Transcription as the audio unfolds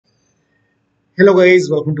Hello guys,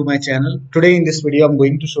 welcome to my channel. Today in this video I'm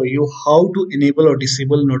going to show you how to enable or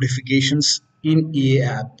disable notifications in EA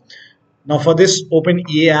app. Now for this, open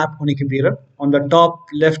EA app on your computer. On the top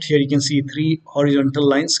left here you can see three horizontal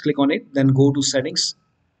lines. Click on it, then go to settings.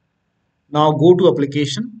 Now go to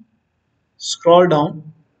application, scroll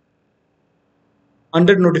down.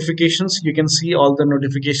 Under notifications you can see all the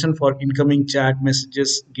notification for incoming chat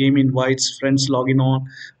messages, game invites, friends logging on,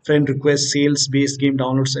 friend requests, sales, base game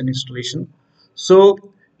downloads and installation.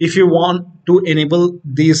 So if you want to enable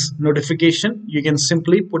these notification, you can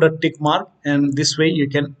simply put a tick mark, and this way you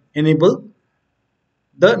can enable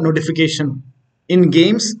the notification in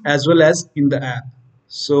games as well as in the app.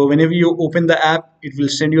 So whenever you open the app, it will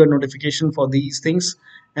send you a notification for these things,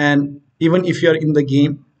 and even if you are in the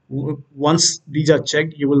game, once these are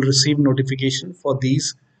checked, you will receive notification for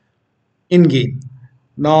these in game.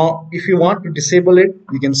 Now if you want to disable it,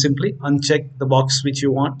 you can simply uncheck the box which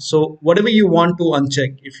you want. So whatever you want to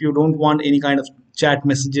uncheck, if you don't want any kind of chat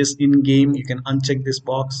messages in game, you can uncheck this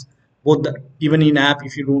box. Both even in app,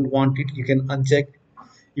 if you don't want it, you can uncheck.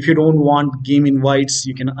 If you don't want game invites,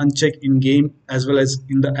 you can uncheck in game as well as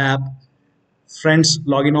in the app. Friends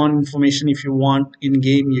login on information, if you want in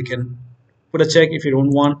game, you can put a check. If you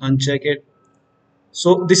don't want, uncheck it.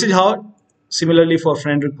 So this is how, similarly for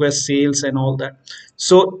friend request, sales and all that.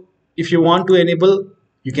 So if you want to enable,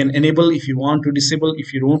 you can enable. If you want to disable,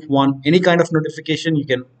 if you don't want any kind of notification, you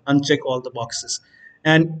can uncheck all the boxes.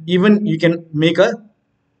 And even you can make a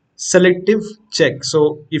selective check.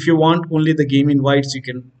 So if you want only the game invites, you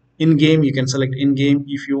can in game, you can select in game.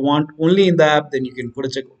 If you want only in the app, then you can put a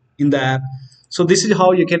check in the app. So this is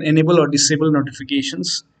how you can enable or disable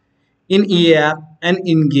notifications in EA app and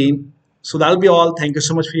in game. So that'll be all. Thank you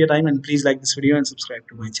so much for your time, and please like this video and subscribe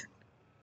to my channel.